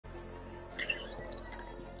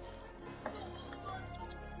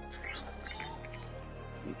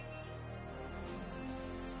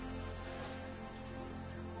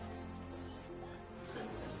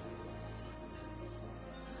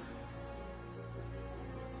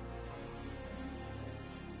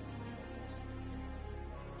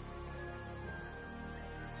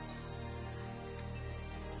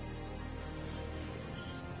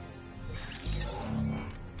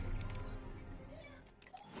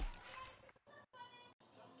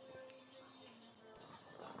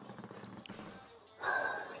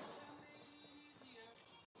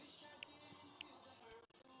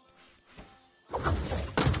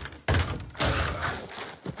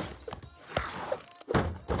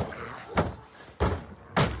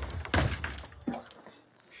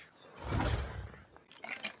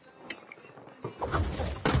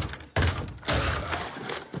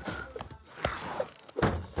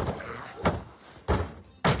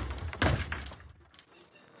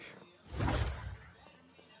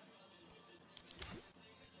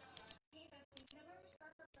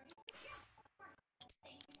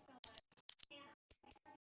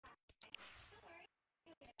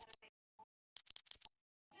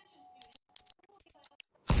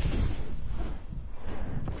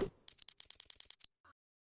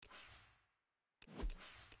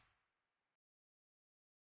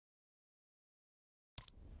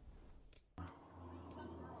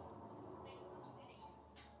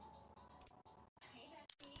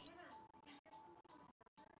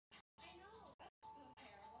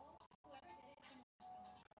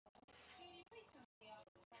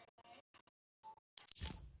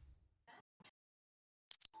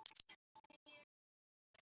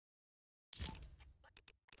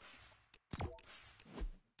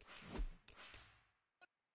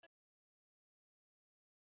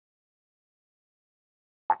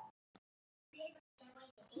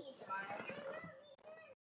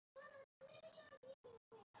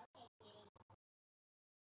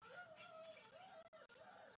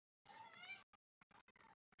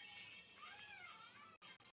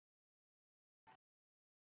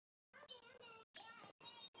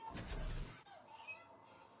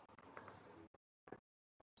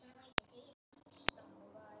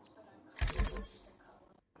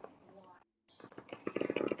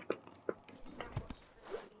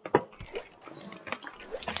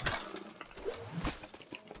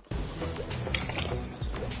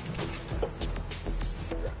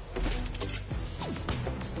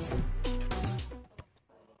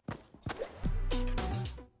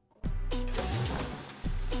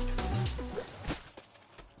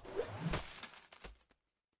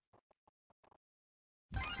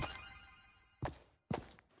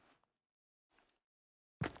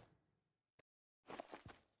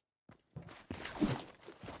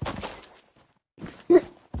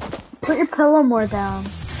Put your pillow more down. Do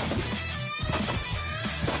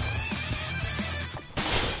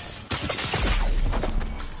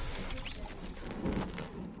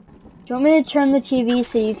you want me to turn the TV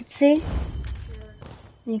so you can see?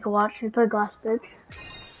 And you can watch me play Glass Bridge?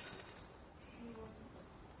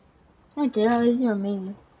 I didn't, these are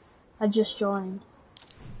me. I just joined.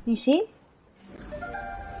 You see?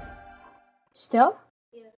 Still?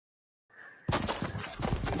 Yeah.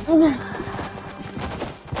 Okay.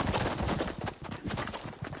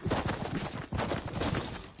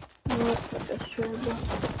 No, that's terrible.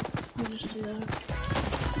 I'll just do that.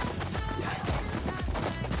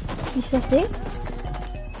 You still see?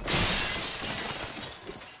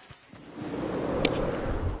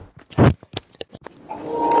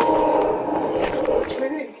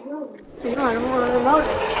 Turn it down. No, I don't want to remote it.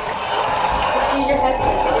 Just use your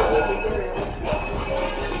headset. You need to do that.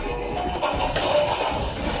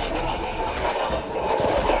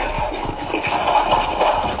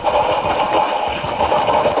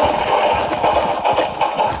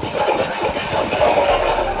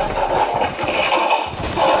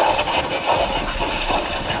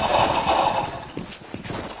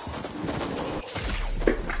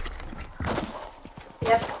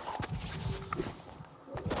 Yep.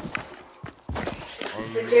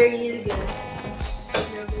 I dare you to go.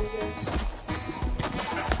 Nobody goes.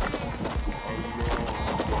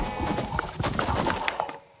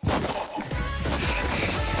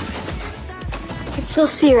 You can still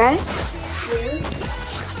see, right? Yeah.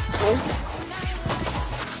 Okay.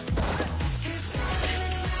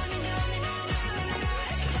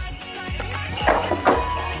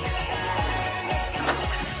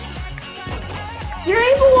 You're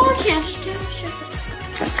able to watch it. Just do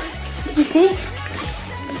it. You see?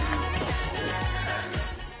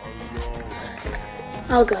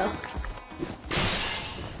 I'll go.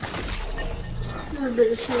 It's not a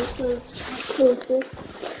British show, so it's cool too.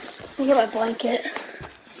 I'll get my blanket.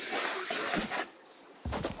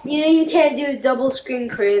 You know you can't do double screen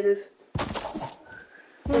creative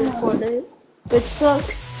in Fortnite. Which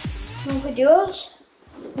sucks. Want to play duos?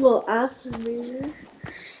 Well, after me.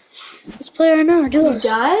 Let's play right now, do You it.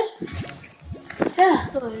 died? Yeah.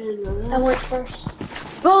 Oh, I didn't know I that. went first.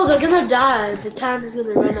 Bro, they're gonna die. The time is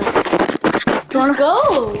gonna run out. Do you wanna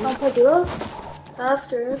Go! wanna play duos?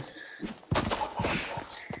 After.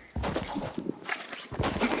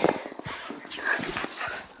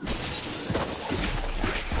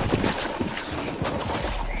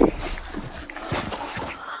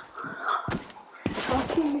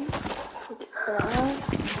 Fucking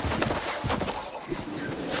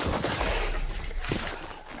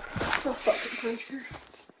So fucking crazy.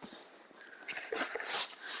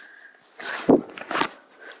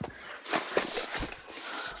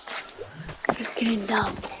 It's getting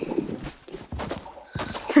dumb.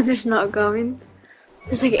 I'm just not going.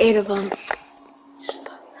 There's like 8 of them.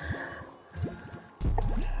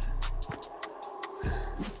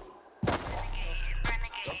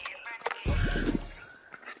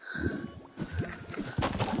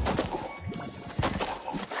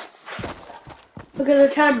 Look at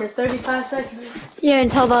the timer, 35 seconds. Yeah,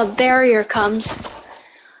 until the barrier comes.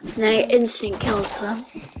 And then it instant kills them.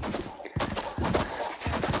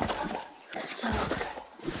 So.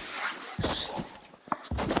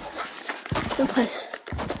 Good place.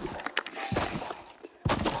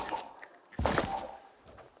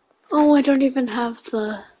 Oh, I don't even have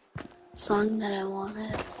the song that I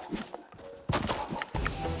wanted.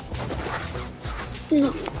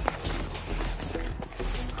 No.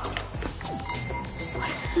 Why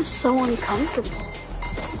is this so uncomfortable?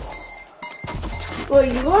 What,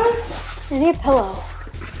 you are? I need a pillow.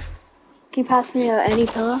 Can you pass me any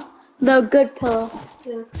pillow? The good pillow.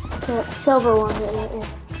 Yeah. The silver one. Yeah.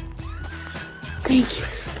 Thank you.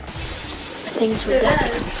 Things were done.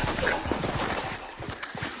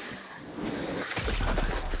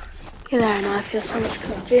 Okay, there, now I feel so much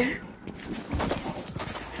comfier.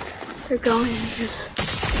 They're going just...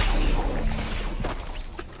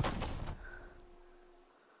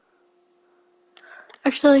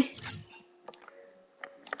 Actually...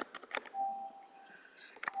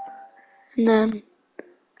 And then...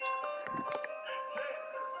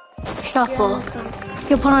 Shuffle.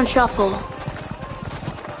 You put on shuffle.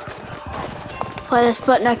 Play this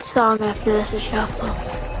but next song after this is shuffle.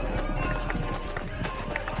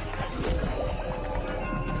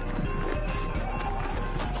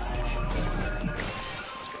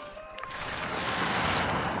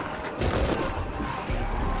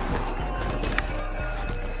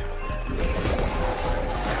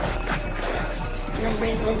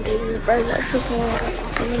 The birds that shuffle.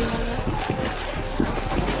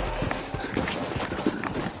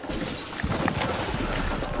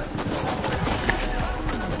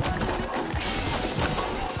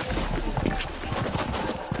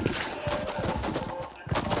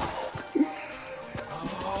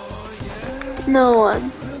 No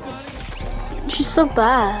one. She's so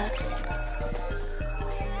bad.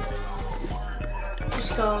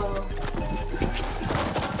 Just go.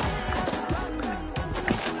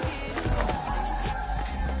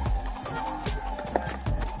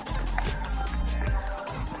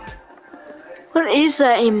 What is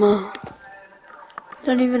that emo?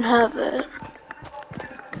 Don't even have it.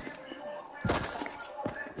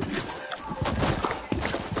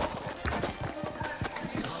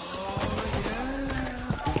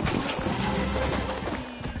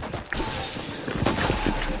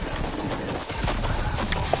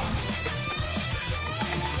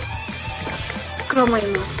 Look at all my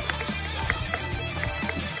emo.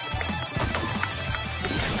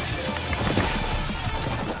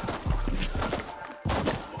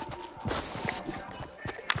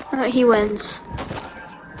 He wins.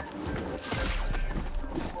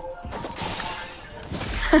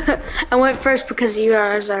 I went first because you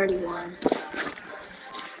guys already won.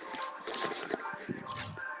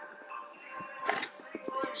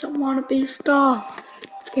 Don't want to be a star.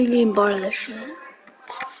 Can't even borrow this shit.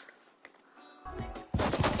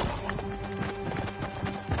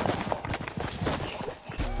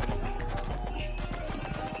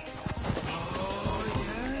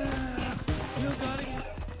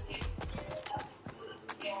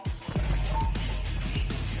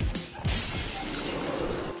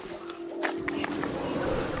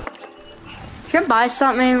 Can I buy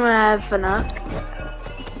something when I have enough?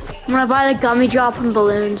 I'm gonna buy the gummy drop and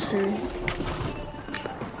balloons and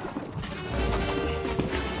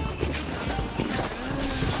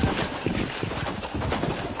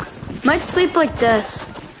might sleep like this.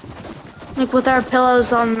 Like with our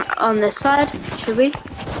pillows on this side, should we?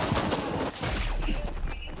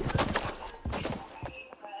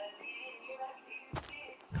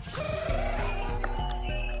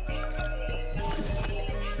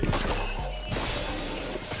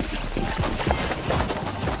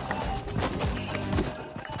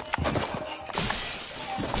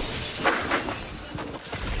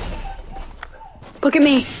 Look at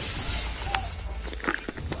me.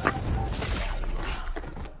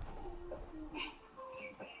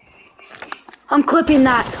 I'm clipping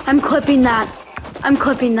that. I'm clipping that. I'm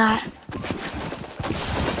clipping that.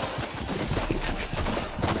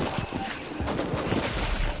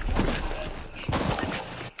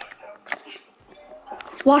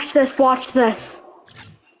 Watch this, watch this.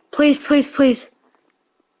 Please, please, please.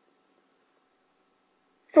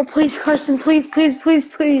 No, please, Carson, please, please, please,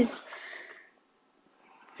 please.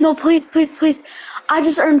 No, please, please, please. I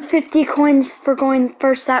just earned 50 coins for going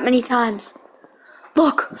first that many times.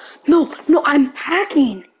 Look, no, no, I'm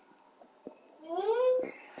hacking.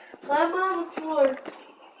 Climb on the floor.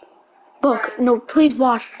 Look, no, please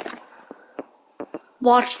watch.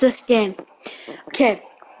 Watch this game. Okay,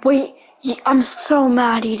 wait, I'm so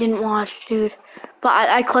mad you didn't watch, dude. But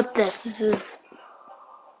I clipped this. This is...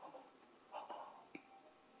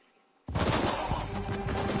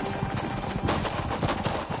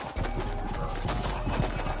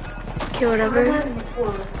 Okay, whatever.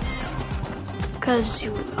 Because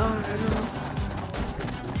you are, I don't know.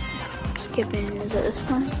 Skipping, is it this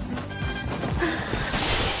time?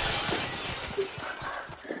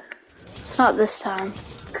 It's not this time.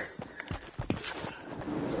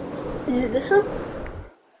 Is it this one?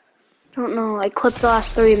 Don't know, I clipped the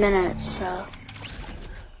last 3 minutes, so.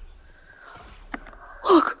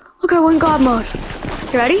 Look, I went God mode.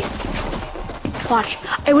 You ready? Watch,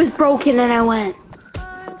 it was broken and I went.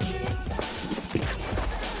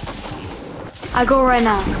 I go right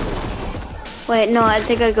now. Wait, no, I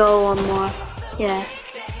think I go one more. Yeah.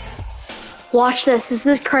 Watch this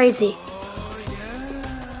is crazy.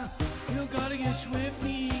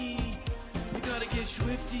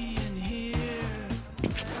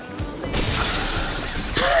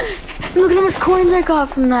 Look at how much coins I got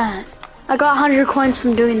from that. I got 100 coins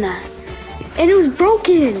from doing that. And it was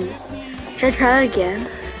broken. Should I try that again?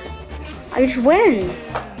 I just win.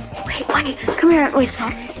 Wait, come here. Wait,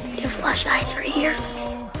 stop. Do you have flashlights right here?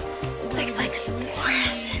 Like, where is it?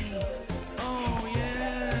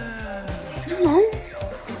 I don't know.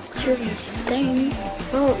 It's your thing.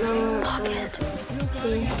 No. Pocket.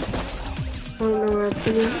 I don't know where I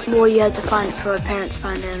put it. Well, you have to find it before my parents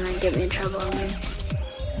find it and then get me in trouble. I mean.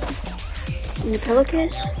 In the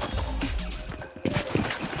pillowcase?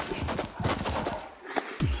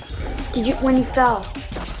 Did you, when you fell?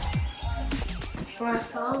 Where I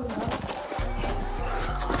fell?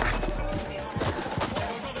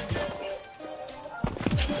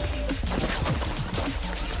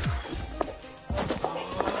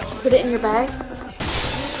 Put it in your bag?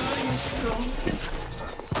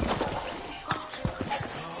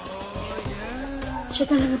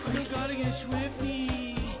 gotta get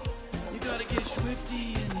swifty. You gotta get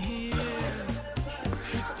swifty in here.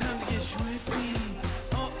 It's time to get swifty.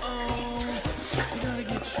 Uh-oh. You gotta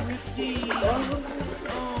get swifty.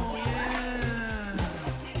 Oh, yeah.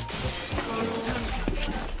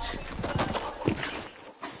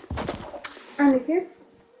 Under here.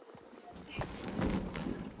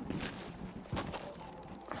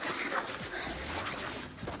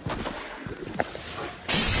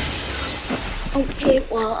 Okay,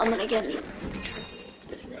 well, I'm gonna get it.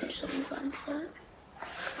 There's something fun stuff.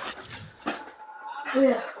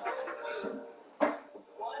 Yeah.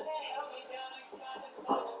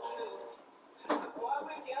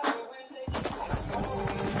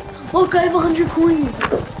 Look, I have 100 coins.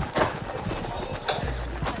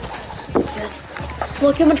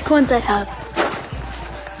 Look how much coins I have.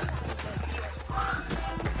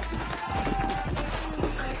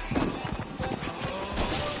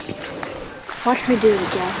 Watch me do it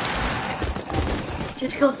again.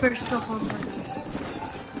 Just go first the whole time.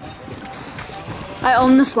 I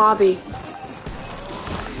own this lobby.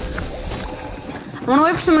 I want to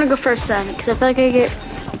wait for someone to go first then, because I feel like I get...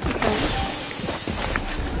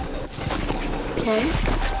 Okay.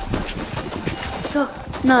 Go.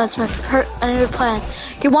 No, that's my I need a plan.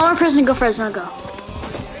 Get one more person to go first and I'll go.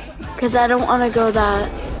 Because I don't want to go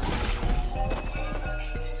that...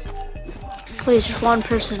 Please, just one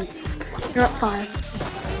person. You're not fine.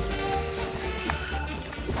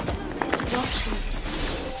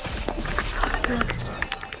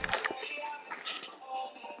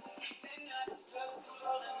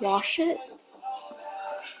 Wash it?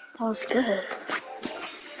 That was good.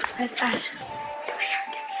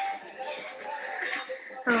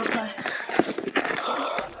 Okay.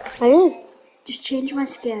 I did. Just change my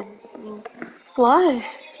skin. Why?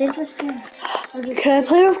 Change my skin. Can I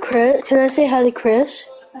play with Chris? Can I say hi to Chris?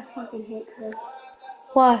 I fucking hate Chris.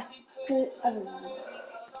 Why? I don't know.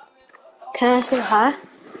 Can I say hi?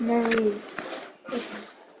 No.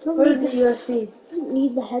 What is the USB? I don't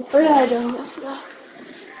need the headset. Oh yeah, I don't.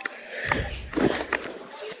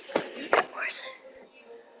 Where's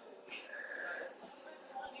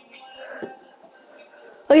it?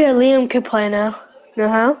 Oh yeah, Liam can play now. Know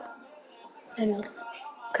how? I know.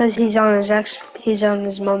 Cause he's on his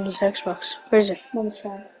mom's Xbox. Where is it? Mom's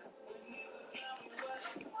fine.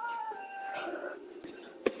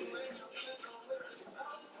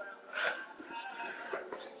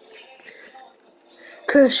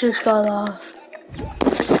 Chris just got off.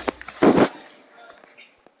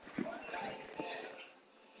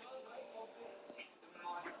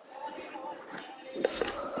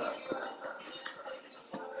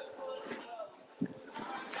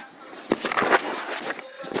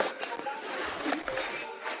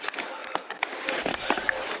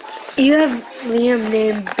 You have Liam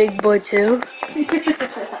named Big Boy too? I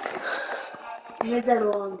made that a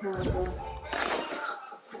long time ago.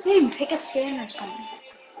 Hey, pick a skin or something.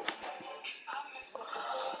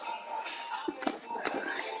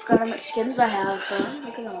 Forgot how much skins I have, bro.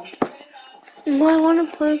 Look at them. Well, I want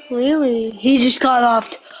to play with Liam. He just got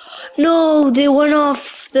off. No, they went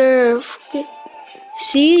off their.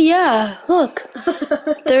 See, yeah, look,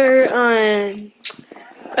 they're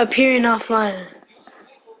appearing offline.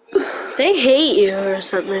 They hate you or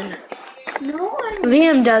something. No,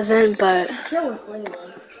 Liam doesn't, but chill with Liam.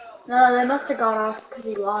 No, they must have gone off because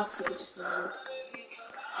he lost the episode.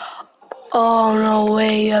 oh no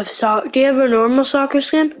way, you have soccer. Do you have a normal soccer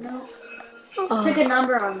skin? No. Oh, Pick a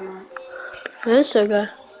number on that. this okay.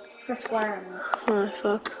 Press square on that. Oh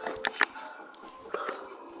fuck.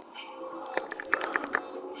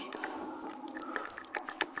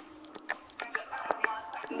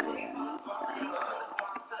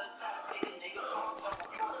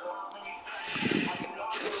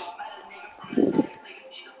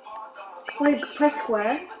 Wait, press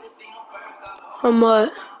square. On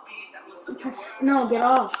what? No, get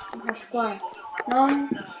off. Press square. No.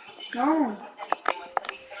 No.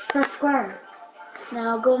 Press square.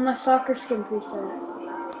 Now go with my soccer skin preset.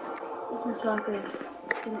 What's my soccer?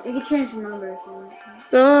 You can change the number if you want.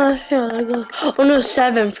 Yeah, there goes. Oh no,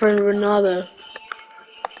 7 for Ronaldo.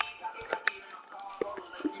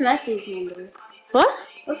 What's Messi's number? What?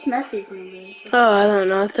 What's Messi's number? Oh, I don't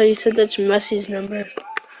know. I thought you said that's Messi's number.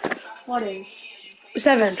 What is?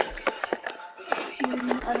 7.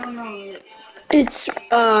 I don't know. It's,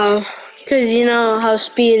 cause you know how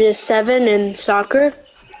speed is 7 in soccer?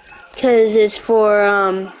 Cause it's for,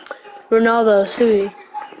 Ronaldo's who?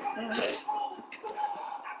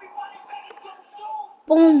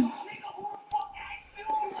 Boom.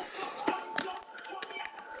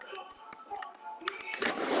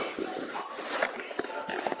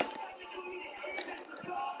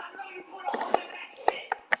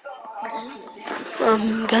 is it?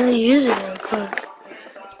 I'm gonna use it real quick.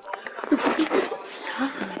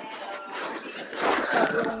 Stop.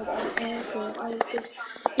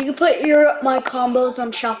 You can put my combos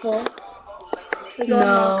on shuffle. We go on No.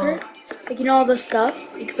 locker. Like, you know all this stuff?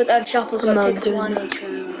 You can put that on shuffle so I'm it not picks doing one that. each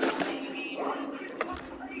round.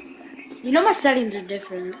 You know my settings are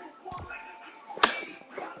different.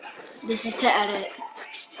 This is to edit.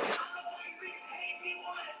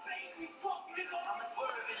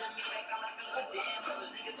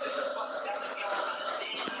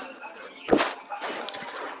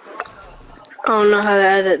 I don't know how to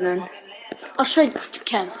edit then. I'll show you,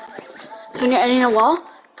 Ken. When you're editing a wall,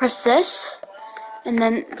 press this, and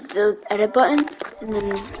then the edit button, and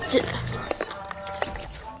then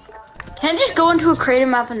can I just go into a creator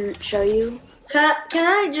map and show you? Can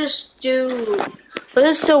I just do? Will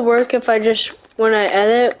this still work if I just when I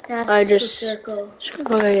edit I The just? circle.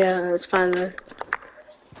 Okay, yeah, that's fine then.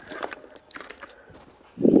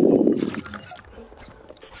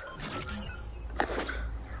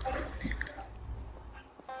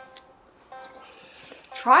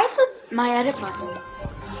 Try my edit button.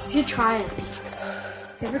 You try it.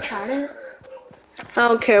 You ever tried it? I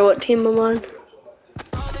don't care what team I'm on.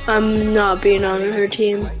 I'm not being on her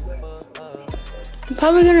team. I'm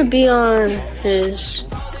probably gonna be on his.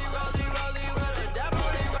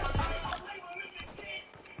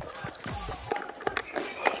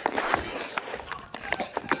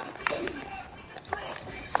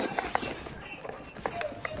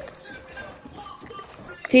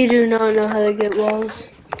 They do not know how to get walls.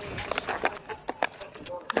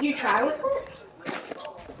 Did you try with it?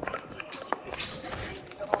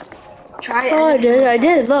 Try it. Oh, I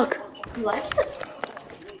did. Look. You like it?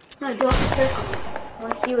 No, do it the circle. I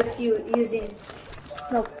want to see with you using.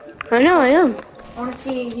 No, I know I am. I want to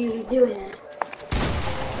see you doing it.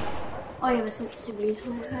 Oh, yeah, but sensitivity is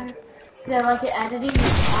way higher. Because I like it editing.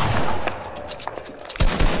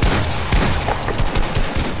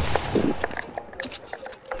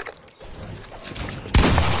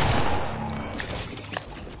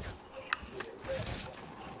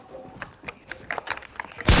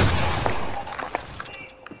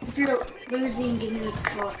 If you're losing, getting the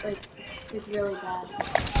control, like, it's really bad.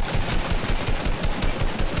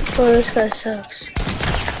 Oh, this guy sucks.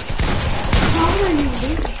 How are you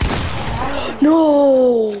losing?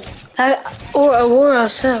 No. Aurora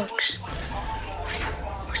sucks.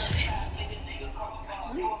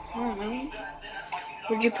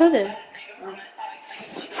 Where'd you put it?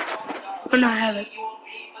 Oh no, I have it.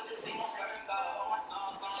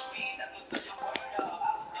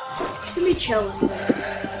 Just gonna be chilling.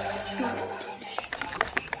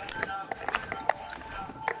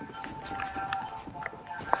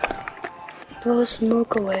 Blow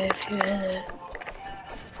smoke away if you hit it.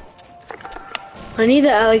 I need to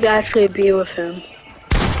like actually be with him.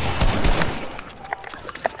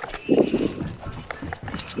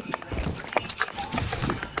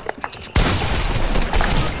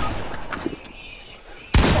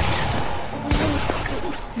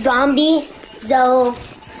 Zombie Zone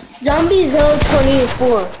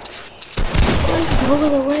 24. Get over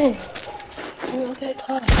the way. Don't get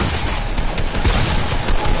caught.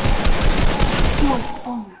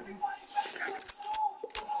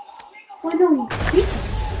 Why don't you keep it?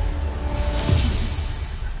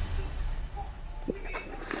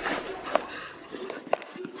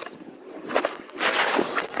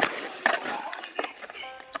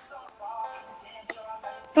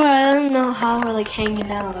 Bro, I don't know how we're like hanging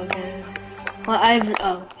out again. Well, I was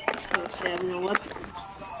gonna say I have no weapon.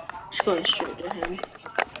 Just going straight to him.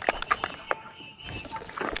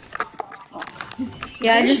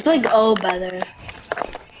 Yeah, I just like better.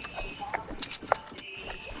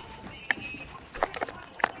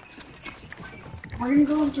 We're gonna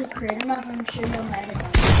go into a creator map and show you my edit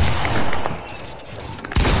button.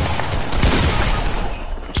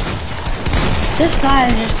 This guy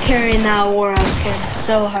is just carrying that Aurora skin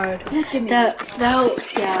so hard. Give me Yeah,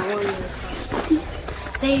 warrior.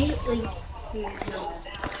 Say, like,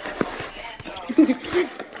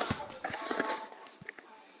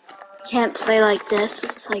 can't play like this.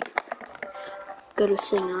 It's like go to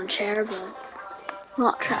sing on chair, but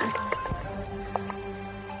I'll try.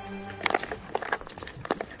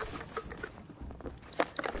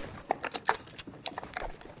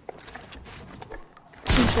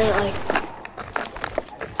 Say it like.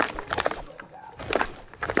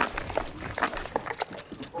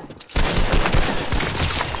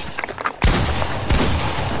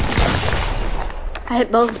 I hit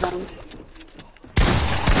both of them.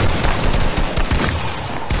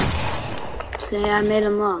 See, I made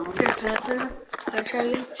them low. Here, can I try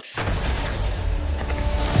again?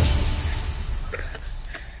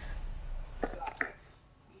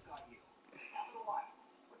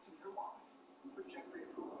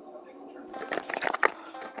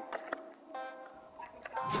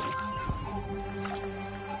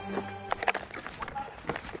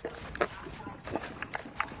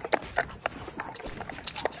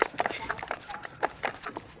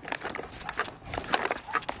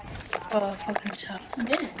 Oh, fucking suck. You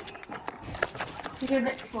didn't. You're a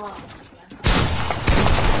bit slow.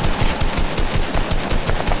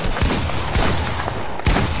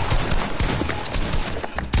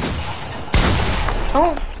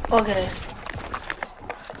 Oh, okay.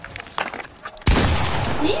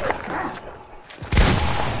 See?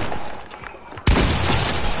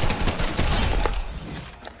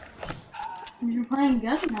 You're playing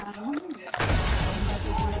good now, huh?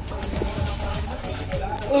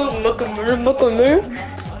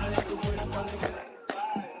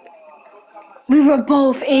 We were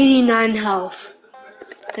both 89 health.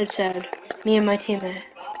 It said. Me and my teammate.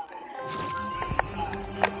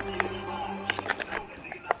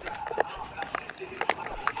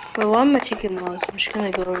 Well, why am I taking mouse? I'm just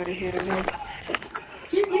gonna go over here again.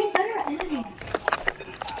 Dude, getting better at editing.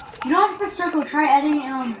 You don't have to press circle. Try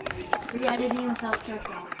editing, re-editing without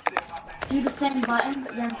circle. Do the same button,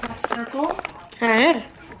 but then press circle. Alright.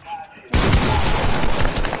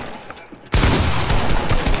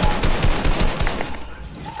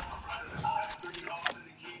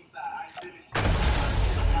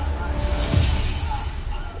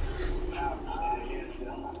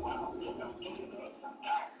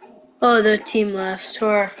 Oh, the team left,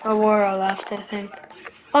 or Aurora left, I think.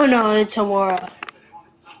 Oh no, it's Aurora.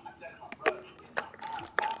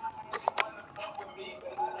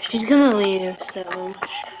 She's gonna leave, so.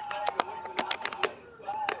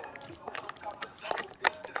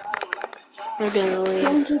 We're gonna leave.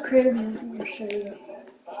 Go into creative mode and show you that.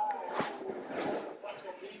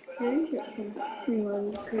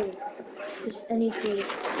 Creative. Just any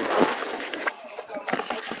creative.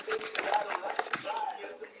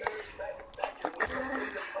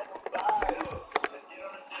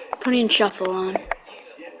 Putting shuffle on. I'm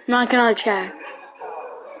not gonna check.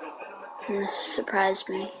 This surprised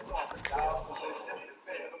me.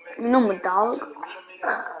 You know my dog?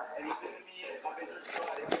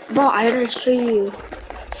 Bro, I gotta show you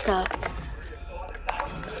stuff.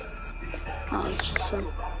 Oh, it's just one.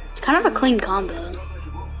 It's kind of a clean combo.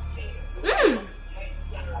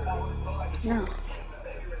 No.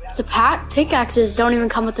 The pickaxes don't even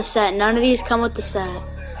come with the set. None of these come with the set.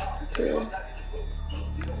 Yeah.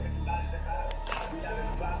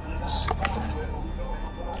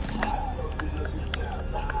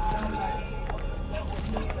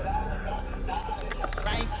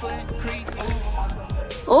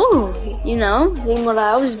 Oh, you know, doing what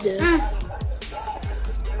I always do.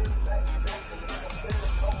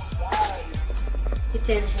 It's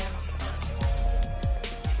in here.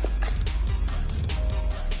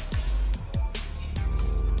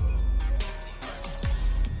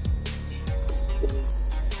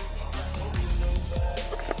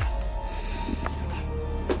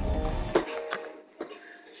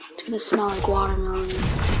 It's gonna smell like watermelon.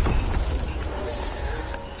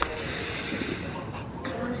 I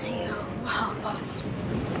wanna see how fast.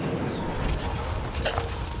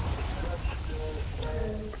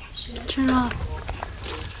 Turn it off.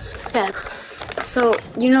 Okay. So,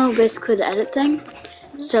 you know basically the edit thing?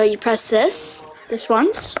 So you press this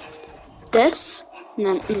once, this,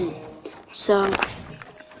 and then So,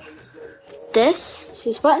 this, see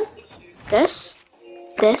this button? This.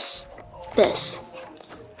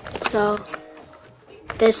 So,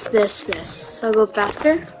 this. So I'll go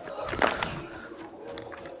faster.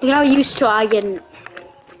 Look at how used to I'm getting it.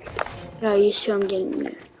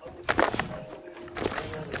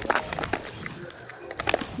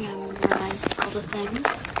 Memorize all the things.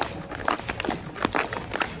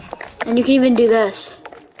 And you can even do this.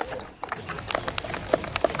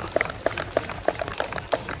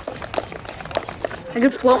 I can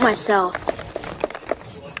float myself.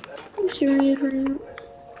 Are you serious right now?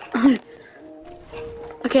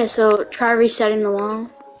 Okay, so try resetting the wall.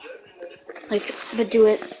 But do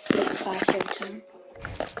it faster too.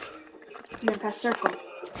 And then press circle.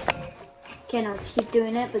 Okay, now keep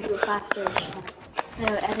doing it, but do it faster. No,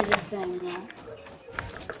 edit the thing, yeah.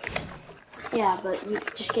 Yeah, but you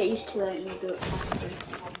just get used to it and you do it faster.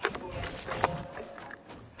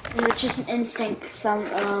 And it's just an instinct.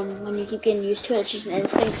 When you keep getting used to it, it's just an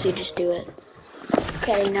instinct, so you just do it.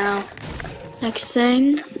 Okay, now, next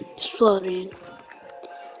thing is floating.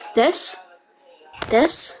 It's this.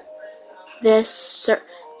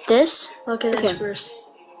 Look at Okay. this first.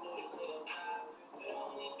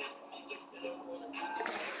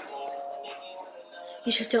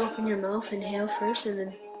 You just have to open your mouth, inhale first, and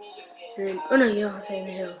then. Oh no, you don't have to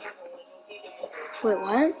inhale. Wait,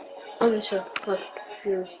 what? Okay, so look,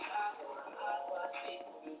 you.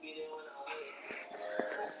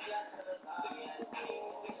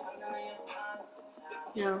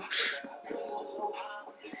 No.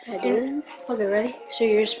 I do. Okay, ready? So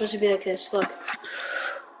you're supposed to be like this. Look.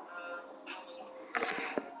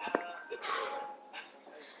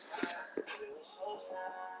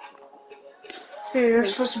 You're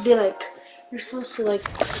supposed to be like. You're supposed to like.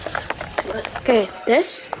 Okay,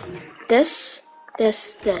 this.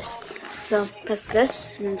 So press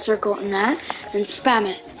this, and then circle and that, and spam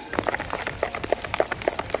it.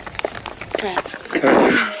 Okay.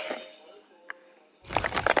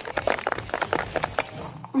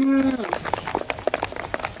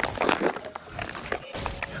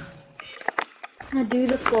 Now do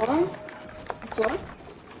the floor.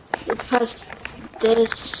 You press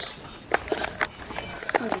this.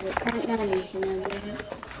 What is it? Point 90, and then do it.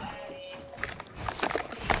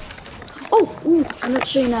 Oh, ooh, I'm not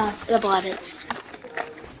showing double edits.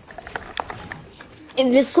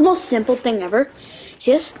 And this is the most simple thing ever.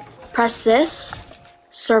 See this? Press this,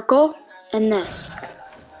 circle, and this.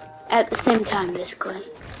 At the same time, basically.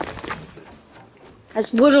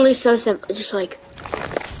 That's literally so simple. Just like,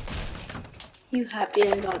 You happy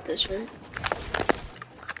I got this right?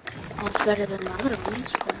 well, it's better than the other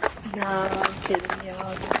ones. But No, I'm kidding.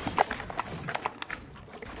 Yeah,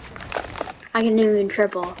 I can do even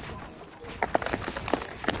triple.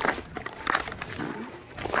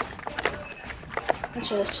 that's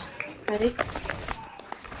just ready.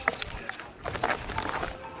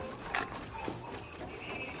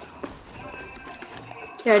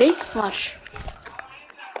 You ready? Watch.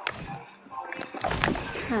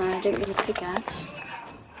 Oh, I didn't get a pickaxe.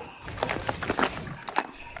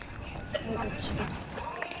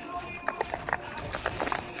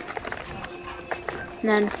 And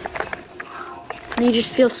then you just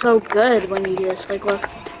feel so good when you do this. Like, look.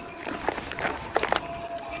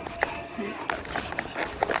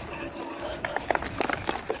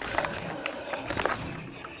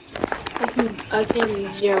 I can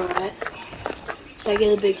zero it. So I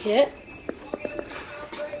get a big hit.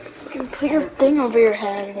 You put your thing over your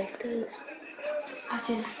head like this. I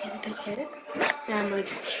get a big hit. And I'm like,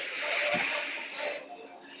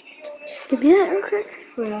 Give me that real quick.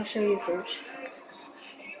 wait, I'll show you first.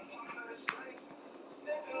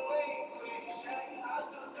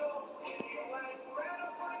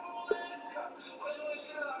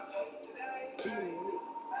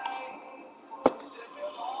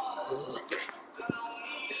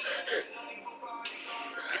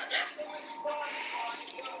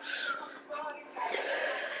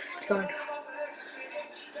 It's gone.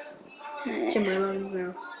 It's in my lungs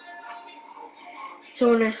now.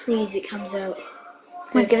 So when I sneeze, it comes out.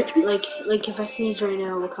 Wait, get it to me? Like if I sneeze right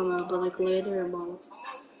now, it'll come out, but like later, it won't.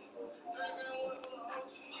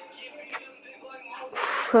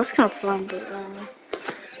 That's kind of fun, but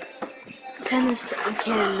I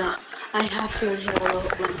cannot. I have to inhale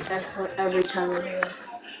like every time I do it.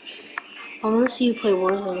 I want to see you play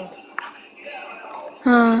Warzone.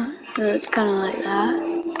 it's kind of like that.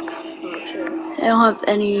 Oh, sure. I don't have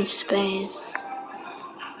any space.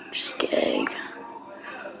 Just gig.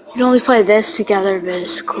 You can only play this together,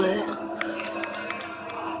 basically.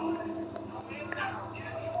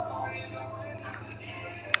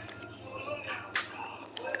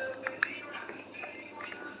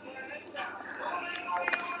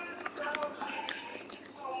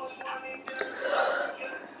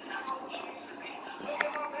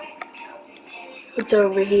 It's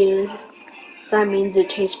overheated. That means it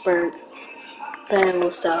tastes burnt. Then it will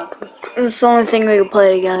stop. It's the only thing we can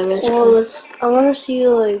play together, basically. Well, I want to see you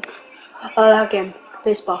like. Oh, that game.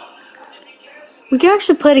 Baseball. We can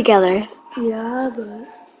actually play together. Yeah, but.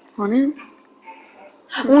 Want it?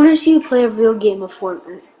 I want to see you play a real game of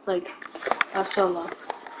Fortnite. Like, a solo.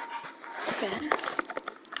 Okay.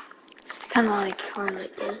 It's kind of like hard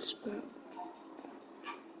like this, but.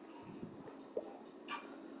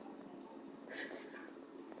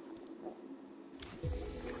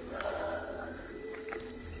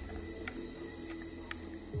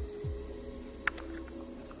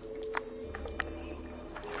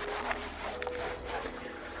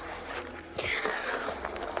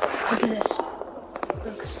 Look at this.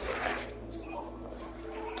 Look.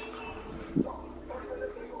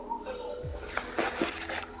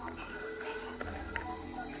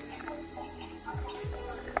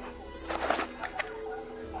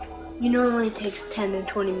 You know it only takes 10 to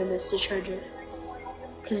 20 minutes to charge it.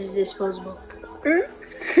 Because it's disposable.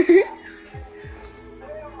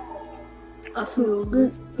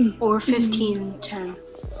 Or 1510.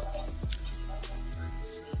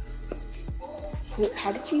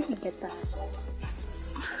 How did you even get that?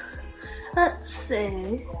 Let's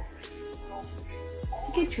say.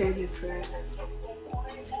 I could trade you for it.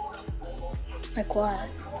 Like what?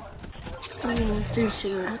 3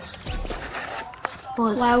 cigarettes.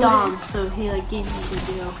 Well, it's Why would Dom, so he like gave me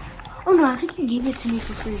the deal. Oh no, I think he gave it to me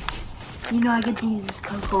for free. You know, I get to use this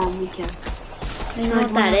cocoa on weekends. I don't So, know like,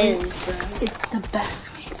 what that whenever- is, bro. It's the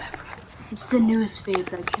best vape ever. It's the newest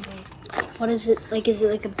vape, actually. What is it? Like, is it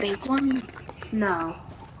like a baked one? No,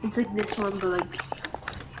 it's like this one, but like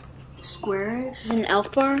squarish. Is it an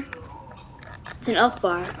elf bar? It's an elf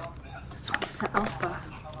bar. It's an alpha.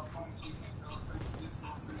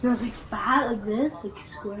 So it's like fat, like this, like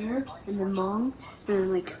square, and then long, and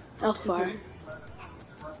then like Elf bar.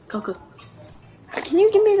 cocoa. Can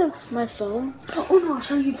you give me my phone? Oh no, I'll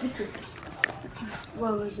show you a picture.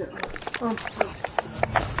 What was it? Oh,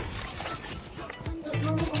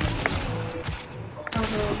 Oh, no,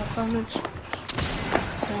 my phone is.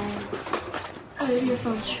 oh, your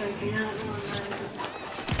phone's charging. I don't know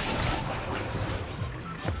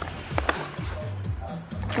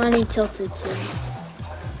Mine ain't tilted too.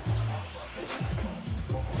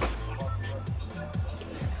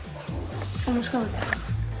 I'm just going down.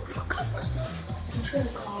 I'm trying to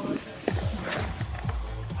call it.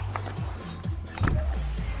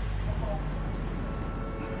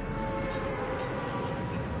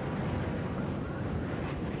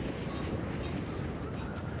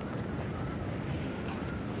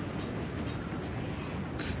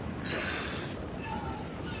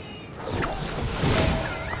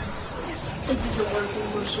 It doesn't work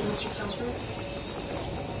anymore, so what's your password?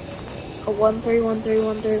 A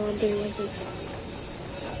 1313131313.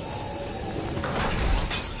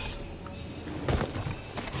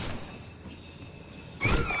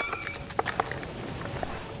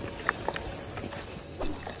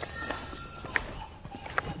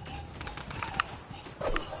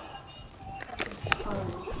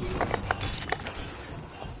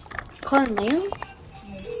 Calling Liam?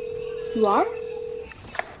 You are?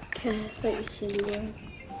 Okay, I thought you said you were.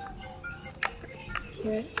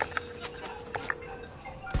 Here.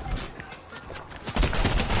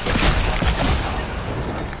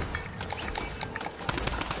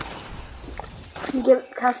 Can you give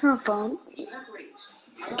customer a phone?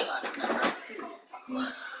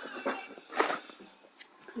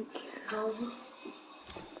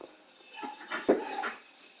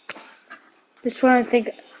 This one I think.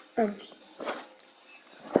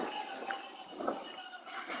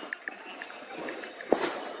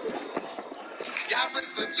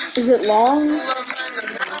 Is it long?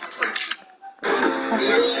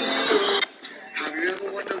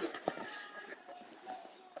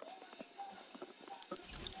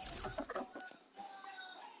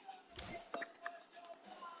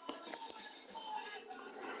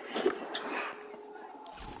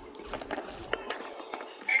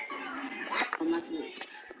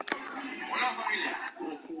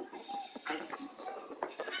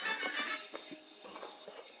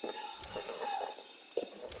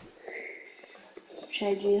 Should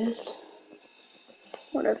I do this?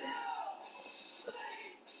 Whatever.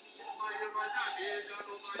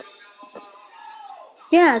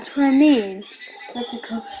 Yeah, that's what I mean. That's a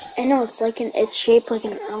cook. I know it's like it's shaped like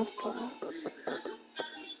an elf bar.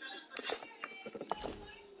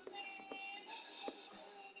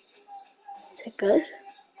 Is it good?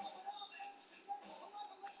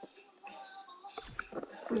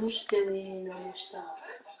 I'm just deleting all your stuff.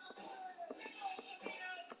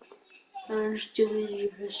 I just deleted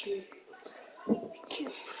your history.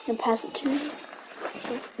 And pass it to me.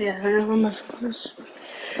 Yeah, I know how much it is.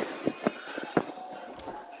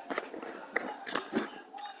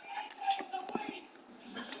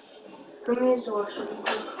 Let me use the washroom.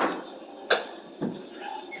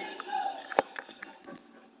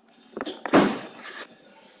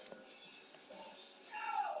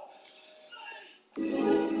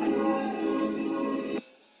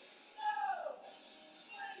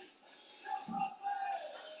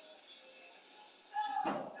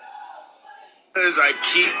 As it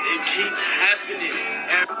keep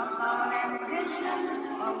happening.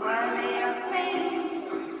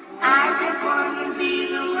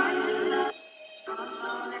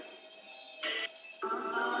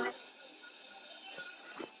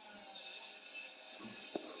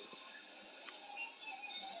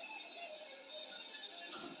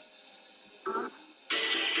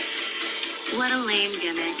 What a lame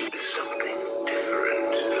gimmick.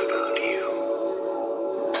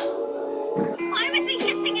 Why was he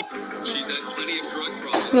kissing it? She's had plenty of drug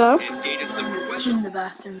problems Hello? and dated some It's in the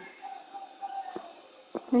bathroom.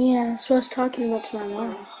 Oh, yeah, that's what I was talking about to my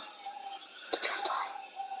mom.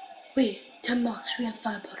 Wait, $10. We have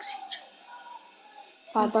 $5 each.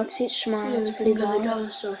 $5 each tomorrow. Yeah, That's we pretty can go to the bad.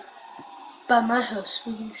 dollar store. By my house,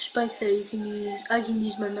 we can just bike there. You can use. I can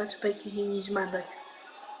use my mountain bike. You can use my bike.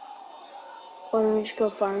 Or we should go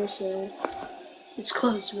pharmacy. It's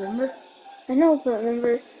closed, remember? I know, but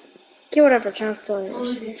remember. Okay, whatever. Turn off the Oh,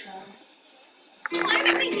 television. you try. Why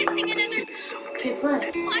was he kissing another? Okay,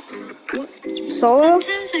 play. Solo?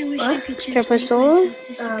 Sometimes I wish What? I could just Can I play make solo? myself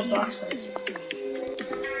disappear. Box fights.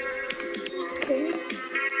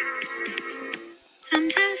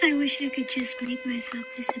 Sometimes I wish I could just make myself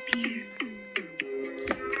disappear.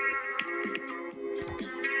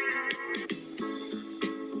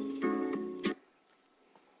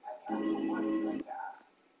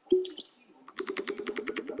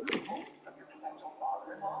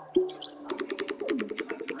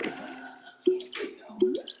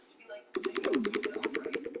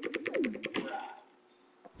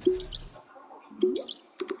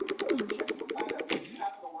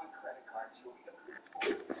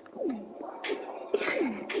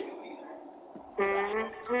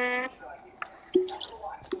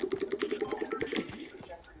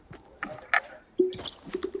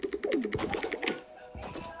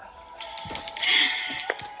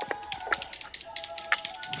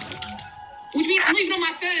 What do you mean? I'm not even on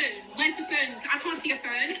my phone. Where's the phone? I can't see a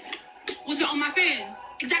phone. Was it on my phone?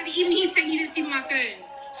 Exactly. Even he's saying he didn't see my phone.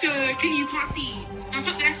 So clearly you can't see. Now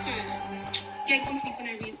stop that phone. Getting on me for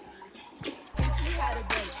no reason.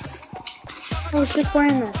 I was just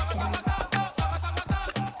wearing this again.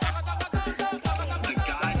 The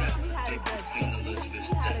guy that predicted Queen Elizabeth's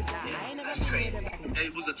death. Yeah, that's crazy.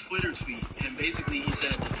 It was a Twitter tweet, and basically he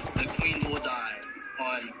said the Queen will die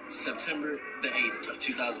on September the 8th of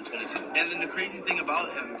 2022. And then the crazy thing about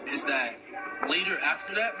him is that later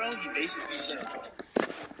after that, bro, he basically said,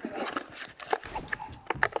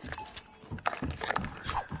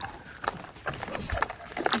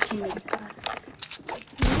 I can't make it fast.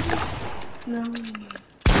 No.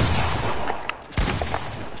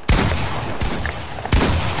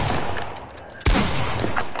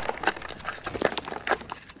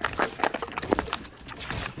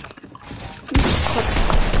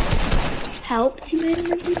 Help teammate or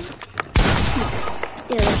maybe?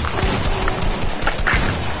 Yeah,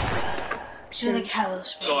 that's You're like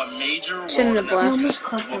Hallows. so a major Shouldn't have wall left.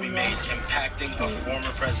 announcement will be made impacting a former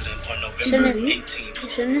president on November Shouldn't have- 18th, You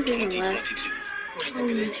shouldn't have even left.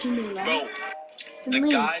 2022. Bro, the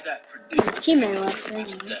guy that predicted Teammate left.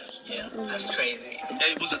 Elizabeth's death. Yeah, that's crazy.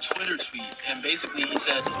 It was a Twitter tweet, and basically he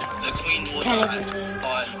said the Queen will die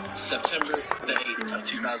on September the 8th of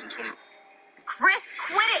 2020. Chris,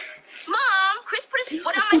 quit it! Mom, Chris put his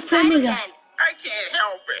foot on my Who's Family Guy? I can't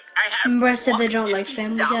help it. I have Remember I said to they walk don't like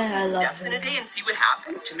Family Guy? 50,000 I love steps in a Family day Guy. and see what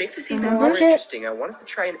happens. To make this even Remember more it? interesting, I wanted to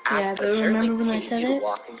try an app Yeah, that but apparently remember when I pays said you to it?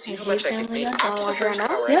 walk and see I how much hate I could Family make. Guy. After the Watch it right first now?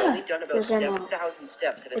 hour, Yeah. I'd only done about Yes or no? 7,000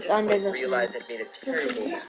 steps, and at It's this under point this realized one. I'd made a terrible mistake.